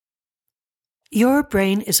Your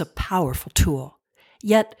brain is a powerful tool,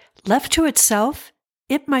 yet left to itself,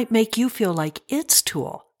 it might make you feel like its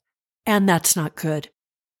tool, and that's not good.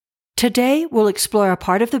 Today, we'll explore a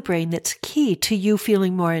part of the brain that's key to you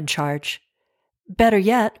feeling more in charge. Better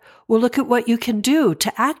yet, we'll look at what you can do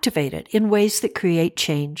to activate it in ways that create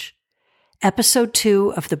change. Episode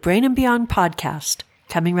 2 of the Brain and Beyond podcast,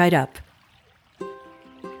 coming right up.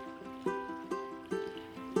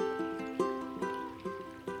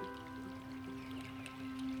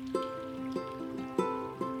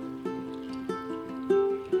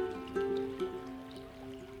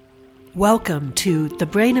 Welcome to The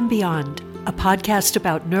Brain and Beyond, a podcast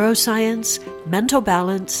about neuroscience, mental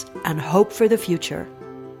balance, and hope for the future.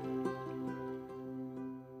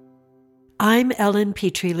 I'm Ellen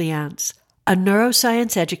Petrie-Liance, a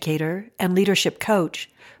neuroscience educator and leadership coach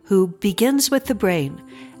who begins with the brain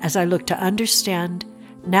as I look to understand,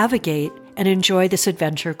 navigate, and enjoy this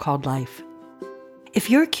adventure called life.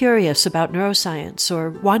 If you're curious about neuroscience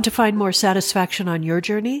or want to find more satisfaction on your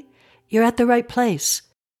journey, you're at the right place.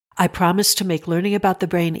 I promise to make learning about the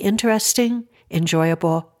brain interesting,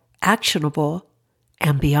 enjoyable, actionable,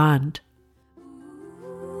 and beyond.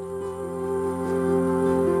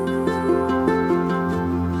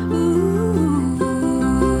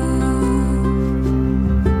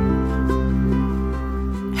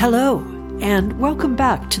 Hello, and welcome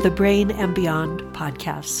back to the Brain and Beyond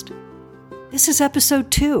podcast. This is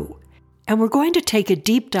episode 2. And we're going to take a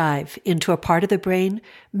deep dive into a part of the brain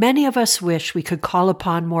many of us wish we could call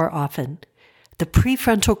upon more often, the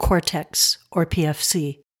prefrontal cortex, or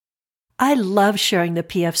PFC. I love sharing the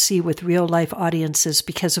PFC with real-life audiences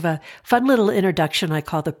because of a fun little introduction I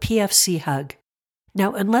call the PFC hug.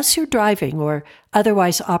 Now, unless you're driving or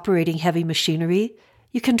otherwise operating heavy machinery,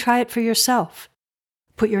 you can try it for yourself.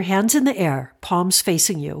 Put your hands in the air, palms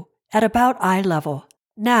facing you, at about eye level.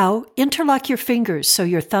 Now, interlock your fingers so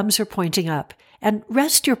your thumbs are pointing up, and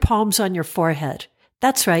rest your palms on your forehead.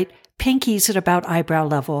 That's right, pinkies at about eyebrow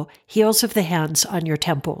level, heels of the hands on your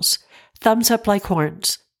temples. Thumbs up like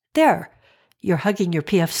horns. There, you're hugging your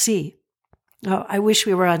PFC. Oh, I wish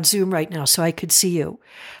we were on Zoom right now so I could see you.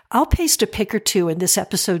 I'll paste a pic or two in this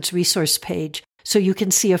episode's resource page so you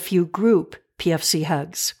can see a few group PFC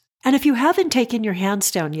hugs. And if you haven't taken your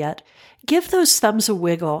hands down yet, give those thumbs a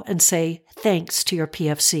wiggle and say thanks to your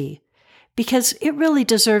PFC, because it really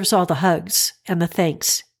deserves all the hugs and the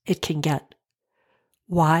thanks it can get.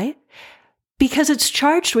 Why? Because it's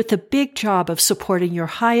charged with the big job of supporting your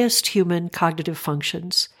highest human cognitive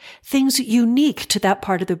functions, things unique to that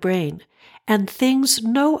part of the brain, and things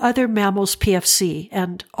no other mammal's PFC,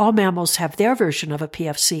 and all mammals have their version of a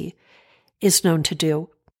PFC, is known to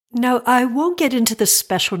do. Now, I won't get into the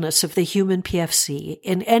specialness of the human PFC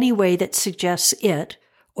in any way that suggests it,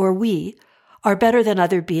 or we, are better than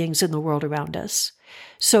other beings in the world around us.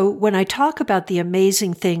 So when I talk about the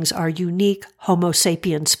amazing things our unique Homo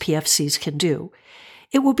sapiens PFCs can do,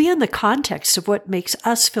 it will be in the context of what makes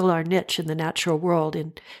us fill our niche in the natural world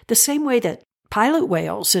in the same way that pilot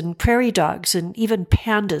whales and prairie dogs and even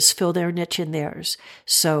pandas fill their niche in theirs.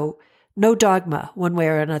 So no dogma one way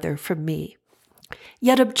or another from me.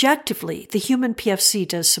 Yet objectively, the human PFC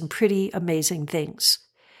does some pretty amazing things.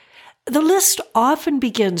 The list often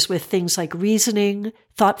begins with things like reasoning,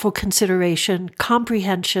 thoughtful consideration,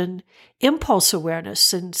 comprehension, impulse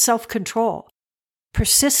awareness, and self-control,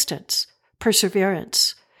 persistence,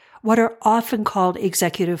 perseverance, what are often called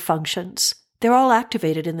executive functions. They're all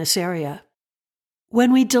activated in this area.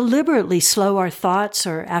 When we deliberately slow our thoughts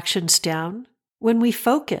or actions down, when we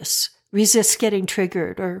focus, resist getting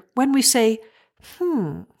triggered, or when we say,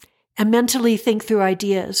 and mentally think through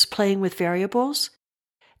ideas, playing with variables,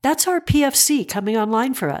 that's our PFC coming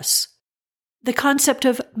online for us. The concept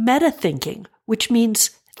of meta-thinking, which means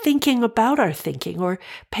thinking about our thinking or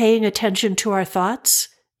paying attention to our thoughts,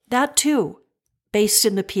 that too, based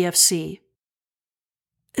in the PFC.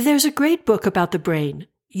 There's a great book about the brain,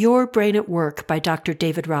 Your Brain at Work by Dr.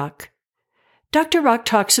 David Rock. Dr. Rock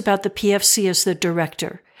talks about the PFC as the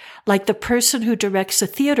director, like the person who directs a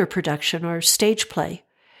theater production or stage play.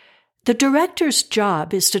 The director's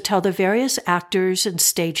job is to tell the various actors and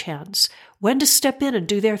stagehands when to step in and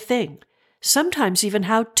do their thing, sometimes even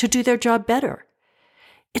how to do their job better.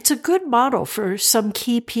 It's a good model for some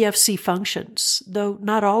key PFC functions, though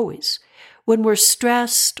not always. When we're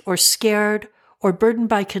stressed or scared or burdened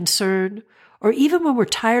by concern, or even when we're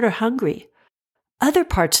tired or hungry, other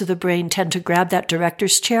parts of the brain tend to grab that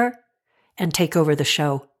director's chair and take over the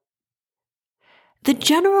show. The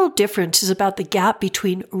general difference is about the gap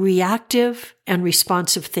between reactive and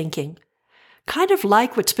responsive thinking, kind of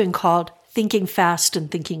like what's been called thinking fast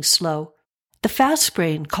and thinking slow. The fast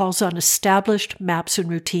brain calls on established maps and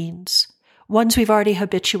routines, ones we've already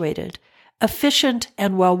habituated, efficient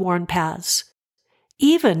and well-worn paths,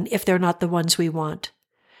 even if they're not the ones we want.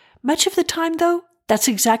 Much of the time, though, that's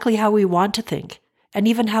exactly how we want to think, and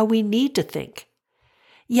even how we need to think.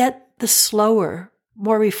 Yet the slower,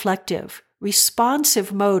 more reflective,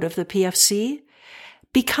 responsive mode of the PFC,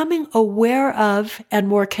 becoming aware of and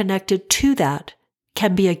more connected to that,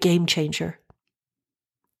 can be a game changer.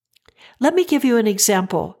 Let me give you an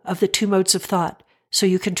example of the two modes of thought so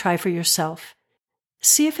you can try for yourself.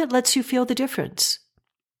 See if it lets you feel the difference.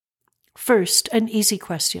 First, an easy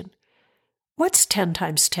question. What's 10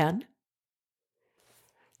 times 10?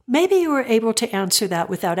 Maybe you were able to answer that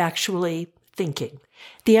without actually thinking.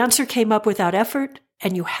 The answer came up without effort,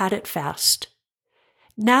 and you had it fast.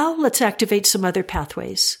 Now let's activate some other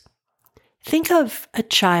pathways. Think of a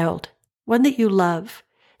child, one that you love,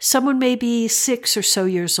 someone maybe 6 or so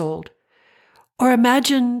years old. Or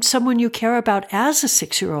imagine someone you care about as a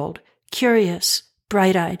 6-year-old, curious,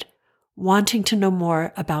 bright-eyed, wanting to know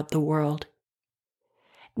more about the world.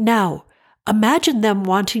 Now, imagine them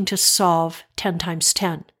wanting to solve 10 times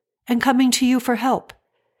 10 and coming to you for help.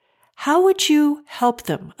 How would you help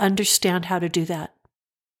them understand how to do that?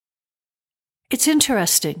 It's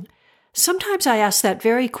interesting. Sometimes I ask that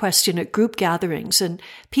very question at group gatherings, and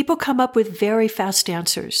people come up with very fast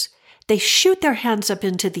answers. They shoot their hands up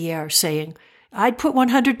into the air saying, I'd put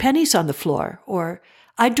 100 pennies on the floor, or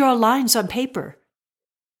I'd draw lines on paper.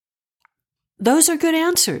 Those are good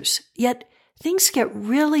answers, yet things get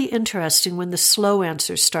really interesting when the slow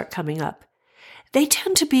answers start coming up. They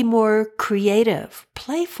tend to be more creative,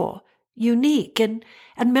 playful, unique, and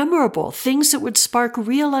memorable, things that would spark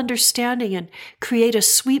real understanding and create a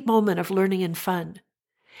sweet moment of learning and fun.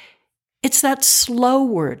 It's that slow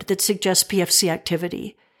word that suggests PFC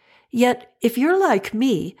activity. Yet, if you're like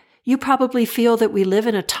me, you probably feel that we live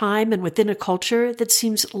in a time and within a culture that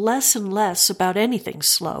seems less and less about anything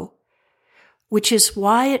slow, which is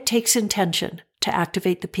why it takes intention to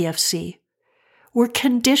activate the PFC. We're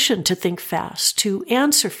conditioned to think fast, to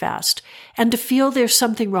answer fast, and to feel there's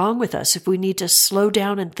something wrong with us if we need to slow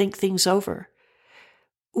down and think things over.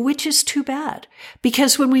 Which is too bad,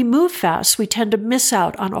 because when we move fast, we tend to miss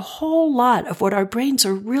out on a whole lot of what our brains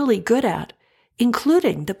are really good at,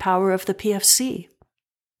 including the power of the PFC.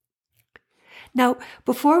 Now,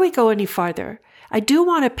 before we go any farther, I do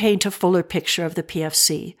want to paint a fuller picture of the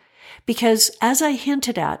PFC, because as I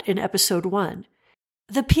hinted at in episode 1,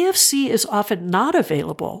 the PFC is often not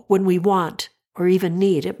available when we want or even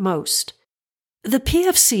need it most. The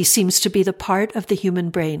PFC seems to be the part of the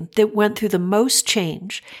human brain that went through the most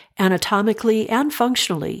change, anatomically and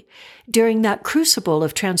functionally, during that crucible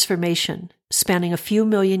of transformation spanning a few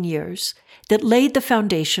million years that laid the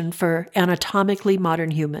foundation for anatomically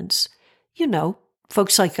modern humans. You know,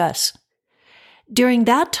 folks like us. During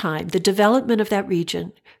that time, the development of that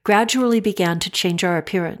region gradually began to change our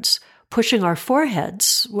appearance, pushing our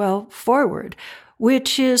foreheads, forward,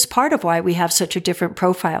 which is part of why we have such a different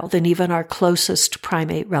profile than even our closest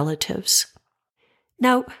primate relatives.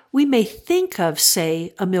 Now, we may think of,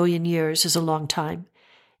 say, 1 million years as a long time,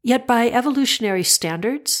 yet by evolutionary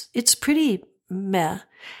standards, it's pretty meh.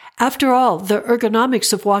 After all, the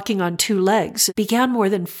ergonomics of walking on 2 legs began more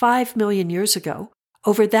than 5 million years ago.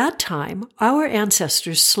 Over that time, our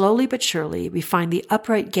ancestors slowly but surely refined the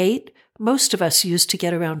upright gait most of us use to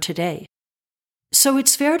get around today. So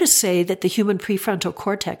it's fair to say that the human prefrontal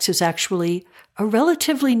cortex is actually a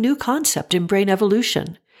relatively new concept in brain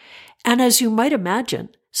evolution. And as you might imagine,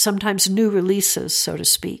 sometimes new releases, so to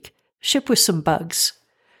speak, ship with some bugs.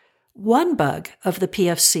 One bug of the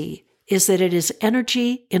PFC is that it is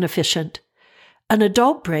energy inefficient. An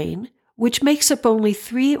adult brain, which makes up only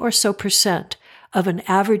 3% or so of an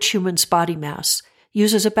average human's body mass,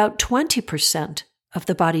 uses about 20% of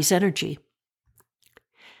the body's energy.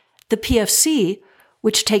 The PFC,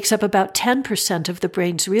 which takes up about 10% of the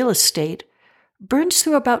brain's real estate, burns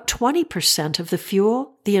through about 20% of the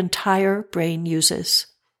fuel the entire brain uses.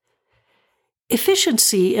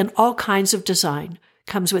 Efficiency in all kinds of design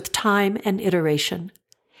comes with time and iteration.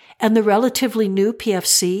 And the relatively new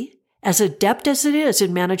PFC, as adept as it is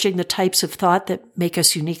in managing the types of thought that make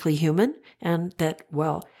us uniquely human, and that,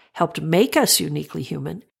 helped make us uniquely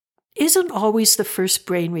human, isn't always the first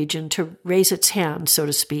brain region to raise its hand, so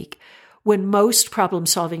to speak, when most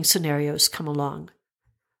problem-solving scenarios come along.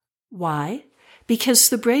 Why? Because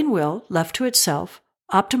the brain will, left to itself,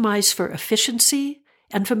 optimize for efficiency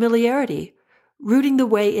and familiarity, rooting the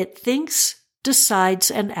way it thinks,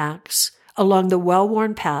 decides, and acts along the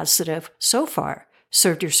well-worn paths that have, so far,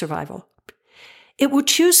 served your survival. It will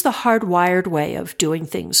choose the hardwired way of doing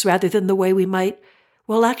things rather than the way we might,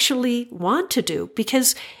 actually want to do,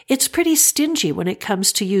 because it's pretty stingy when it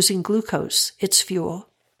comes to using glucose, its fuel.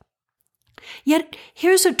 Yet,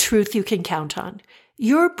 here's a truth you can count on.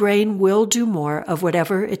 Your brain will do more of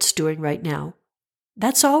whatever it's doing right now.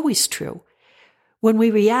 That's always true. When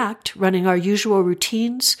we react, running our usual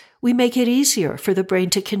routines, we make it easier for the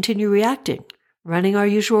brain to continue reacting, running our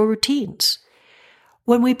usual routines.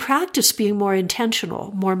 When we practice being more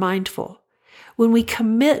intentional, more mindful, when we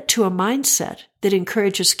commit to a mindset that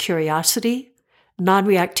encourages curiosity,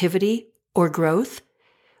 non-reactivity, or growth,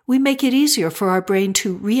 we make it easier for our brain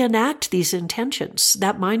to reenact these intentions,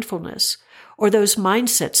 that mindfulness, or those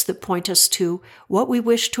mindsets that point us to what we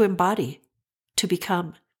wish to embody, to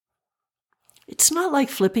become. It's not like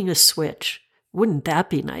flipping a switch. Wouldn't that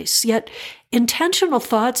be nice? Yet, intentional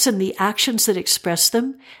thoughts and the actions that express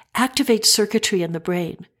them activate circuitry in the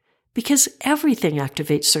brain, because everything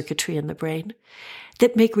activates circuitry in the brain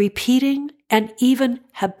that make repeating and even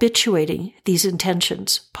habituating these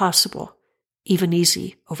intentions possible, even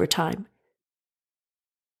easy over time.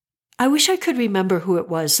 I wish I could remember who it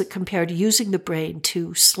was that compared using the brain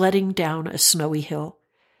to sledding down a snowy hill.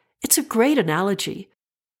 It's a great analogy.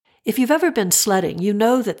 If you've ever been sledding, you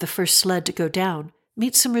know that the first sled to go down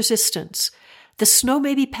meets some resistance. The snow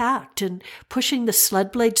may be packed, and pushing the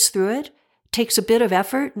sled blades through it takes a bit of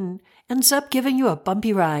effort and ends up giving you a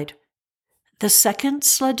bumpy ride. The second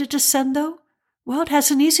sled to descend, though, it has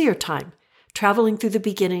an easier time, traveling through the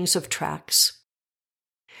beginnings of tracks.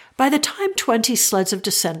 By the time 20 sleds have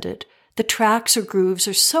descended, the tracks or grooves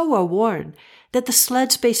are so well worn that the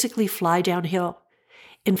sleds basically fly downhill.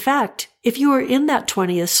 In fact, if you were in that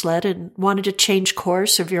 20th sled and wanted to change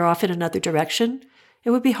course or veer off in another direction,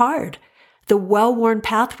 it would be hard. The well-worn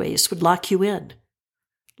pathways would lock you in,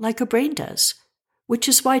 like a brain does, which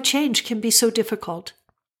is why change can be so difficult.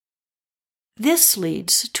 This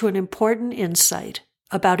leads to an important insight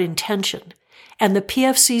about intention and the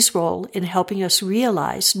PFC's role in helping us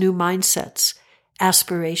realize new mindsets,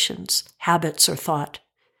 aspirations, habits, or thought.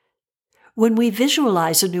 When we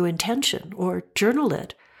visualize a new intention, or journal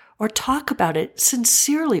it, or talk about it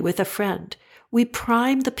sincerely with a friend, we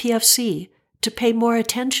prime the PFC to pay more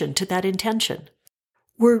attention to that intention.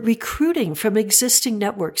 We're recruiting from existing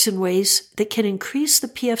networks in ways that can increase the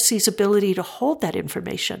PFC's ability to hold that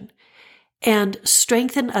information and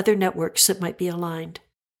strengthen other networks that might be aligned.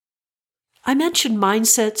 I mentioned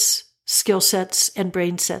mindsets, skill sets, and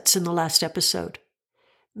brain sets in the last episode.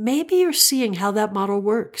 Maybe you're seeing how that model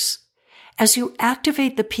works. As you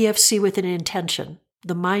activate the PFC with an intention,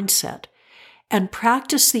 the mindset, and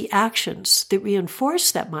practice the actions that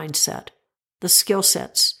reinforce that mindset, the skill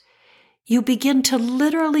sets, you begin to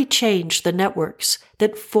literally change the networks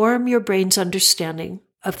that form your brain's understanding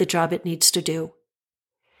of the job it needs to do.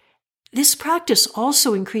 This practice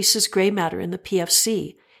also increases gray matter in the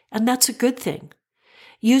PFC, and that's a good thing.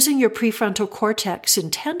 Using your prefrontal cortex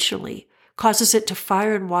intentionally causes it to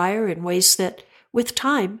fire and wire in ways that, with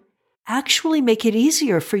time, actually make it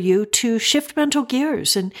easier for you to shift mental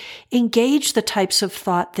gears and engage the types of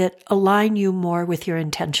thought that align you more with your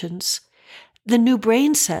intentions. The new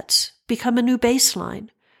brain sets become a new baseline,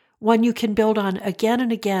 one you can build on again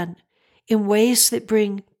and again in ways that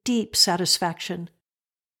bring deep satisfaction.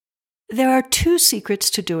 There are 2 secrets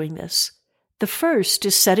to doing this. The first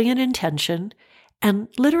is setting an intention and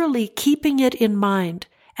literally keeping it in mind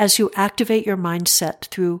as you activate your mindset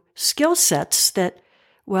through skill sets that,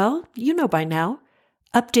 you know by now,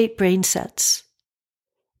 update brain sets.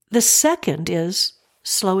 The second is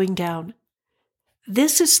slowing down.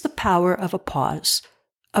 This is the power of a pause,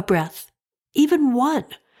 a breath, even one,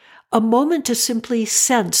 a moment to simply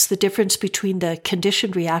sense the difference between the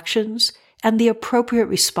conditioned reactions and the appropriate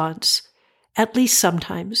response, at least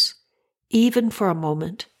sometimes, even for a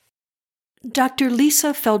moment. Dr.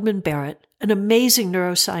 Lisa Feldman Barrett, an amazing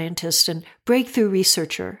neuroscientist and breakthrough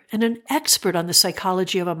researcher and an expert on the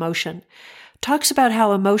psychology of emotion, talks about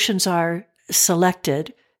how emotions are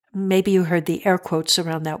selected, maybe you heard the air quotes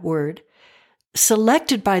around that word,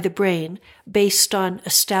 selected by the brain based on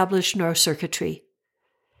established neurocircuitry.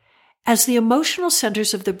 As the emotional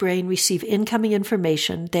centers of the brain receive incoming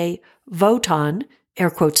information, they vote on, air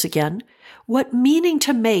quotes again, what meaning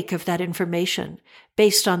to make of that information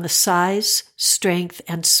based on the size, strength,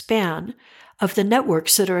 and span of the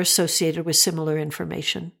networks that are associated with similar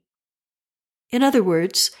information. In other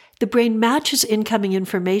words, the brain matches incoming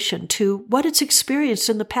information to what it's experienced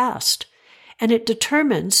in the past, and it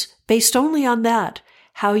determines, based only on that,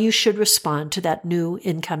 how you should respond to that new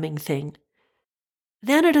incoming thing.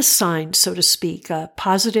 Then it assigns, so to speak, a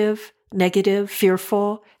positive, negative,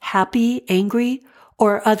 fearful, happy, angry,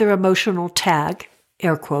 or other emotional tag,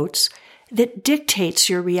 air quotes, that dictates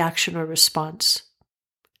your reaction or response.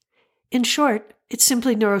 In short, it's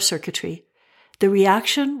simply neurocircuitry. The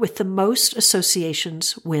reaction with the most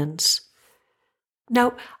associations wins.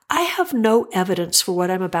 Now, I have no evidence for what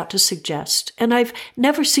I'm about to suggest, and I've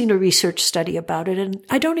never seen a research study about it, and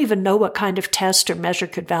I don't even know what kind of test or measure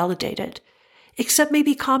could validate it, except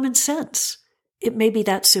maybe common sense. It may be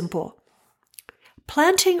that simple.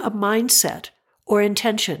 Planting a mindset or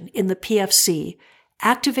intention in the PFC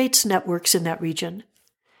activates networks in that region.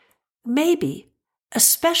 Maybe,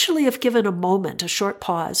 especially if given a moment, a short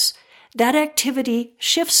pause, that activity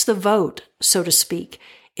shifts the vote, so to speak,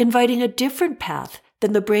 inviting a different path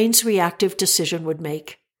than the brain's reactive decision would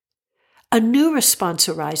make. A new response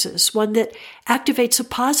arises, one that activates a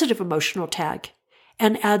positive emotional tag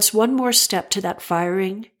and adds one more step to that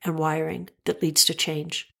firing and wiring that leads to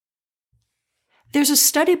change. There's a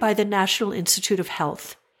study by the National Institute of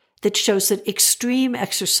Health that shows that extreme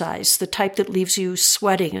exercise, the type that leaves you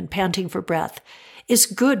sweating and panting for breath, is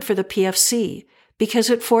good for the PFC because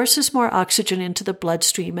it forces more oxygen into the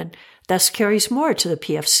bloodstream and thus carries more to the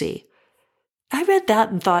PFC. I read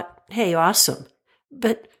that and thought, hey, awesome.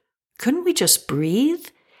 But couldn't we just breathe?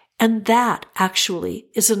 And that actually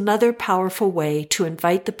is another powerful way to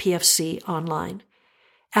invite the PFC online.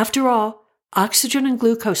 After all, oxygen and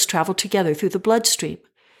glucose travel together through the bloodstream.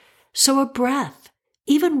 So a breath,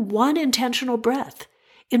 even one intentional breath,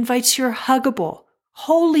 invites your huggable,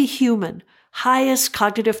 wholly human, highest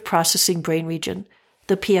cognitive processing brain region,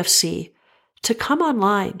 the PFC, to come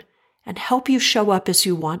online and help you show up as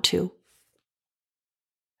you want to.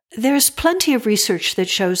 There's plenty of research that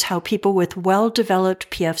shows how people with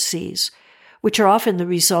well-developed PFCs, which are often the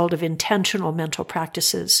result of intentional mental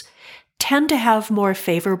practices, tend to have more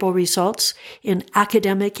favorable results in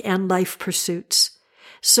academic and life pursuits.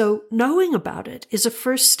 So knowing about it is a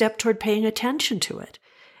first step toward paying attention to it,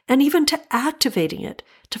 and even to activating it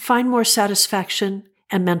to find more satisfaction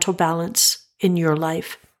and mental balance in your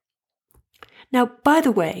life. Now, by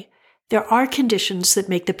the way, there are conditions that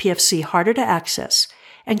make the PFC harder to access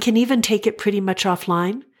and can even take it pretty much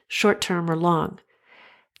offline, short-term or long.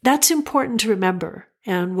 That's important to remember,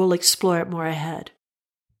 and we'll explore it more ahead.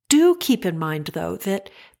 Do keep in mind, though,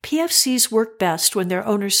 that PFCs work best when their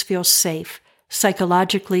owners feel safe,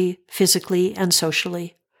 psychologically, physically, and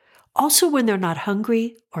socially. Also when they're not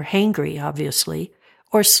hungry or hangry, obviously,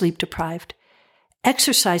 or sleep-deprived.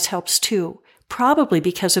 Exercise helps too, probably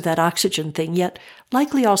because of that oxygen thing, yet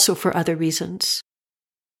likely also for other reasons.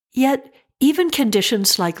 Yet, even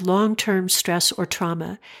conditions like long-term stress or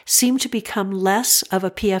trauma seem to become less of a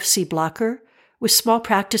PFC blocker with small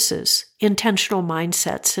practices, intentional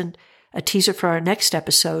mindsets, and a teaser for our next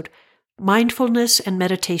episode, mindfulness and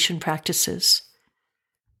meditation practices.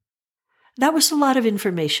 That was a lot of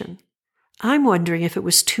information. I'm wondering if it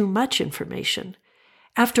was too much information.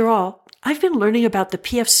 After all, I've been learning about the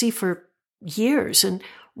PFC for years, and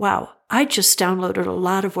wow, I just downloaded a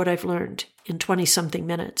lot of what I've learned in 20-something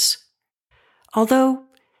minutes. Although,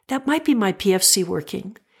 that might be my PFC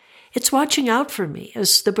working. It's watching out for me,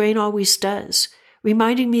 as the brain always does,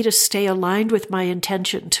 reminding me to stay aligned with my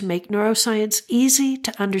intention to make neuroscience easy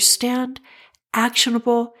to understand,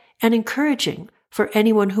 actionable, and encouraging for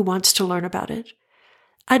anyone who wants to learn about it.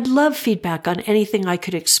 I'd love feedback on anything I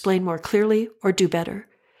could explain more clearly or do better.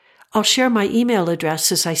 I'll share my email address,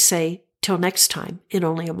 as I say, till next time in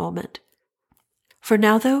only a moment. For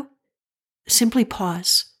now, though, simply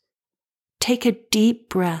pause. Take a deep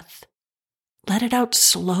breath. Let it out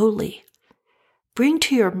slowly. Bring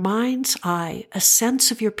to your mind's eye a sense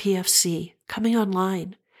of your PFC coming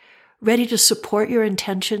online, ready to support your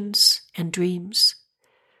intentions and dreams.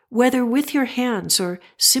 Whether with your hands or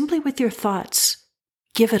simply with your thoughts,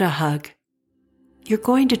 give it a hug. You're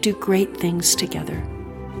going to do great things together.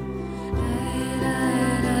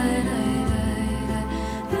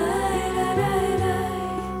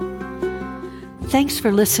 Thanks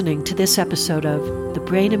for listening to this episode of the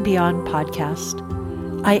Brain and Beyond podcast.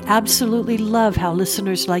 I absolutely love how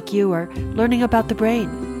listeners like you are learning about the brain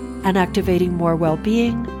and activating more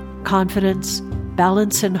well-being, confidence,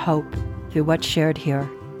 balance, and hope through what's shared here.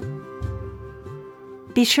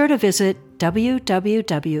 Be sure to visit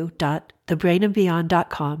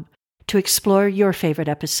www.thebrainandbeyond.com to explore your favorite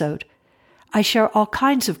episode. I share all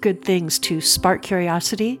kinds of good things to spark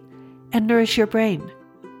curiosity and nourish your brain.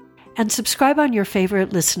 And subscribe on your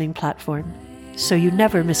favorite listening platform so you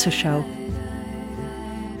never miss a show.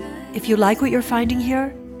 If you like what you're finding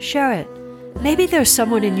here, share it. Maybe there's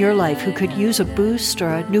someone in your life who could use a boost or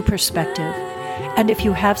a new perspective. And if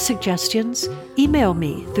you have suggestions, email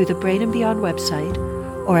me through the Brain and Beyond website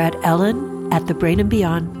or at ellen at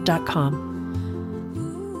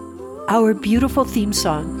thebrainandbeyond.com. Our beautiful theme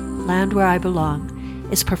song, Land Where I Belong,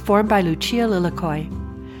 is performed by Lucia Lillicoy.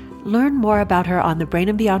 Learn more about her on the Brain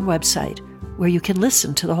and Beyond website, where you can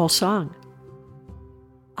listen to the whole song.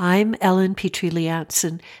 I'm Ellen Petrie-Liance,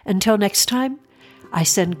 and until next time, I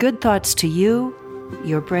send good thoughts to you,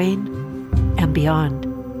 your brain, and beyond.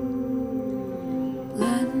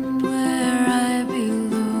 Land where I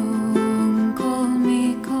belong, call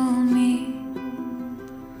me,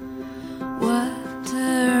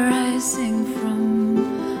 water rising from,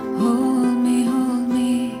 hold me,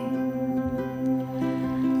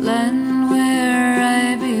 land where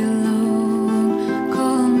I belong,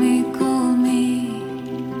 call me,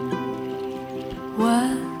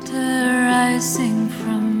 water rising from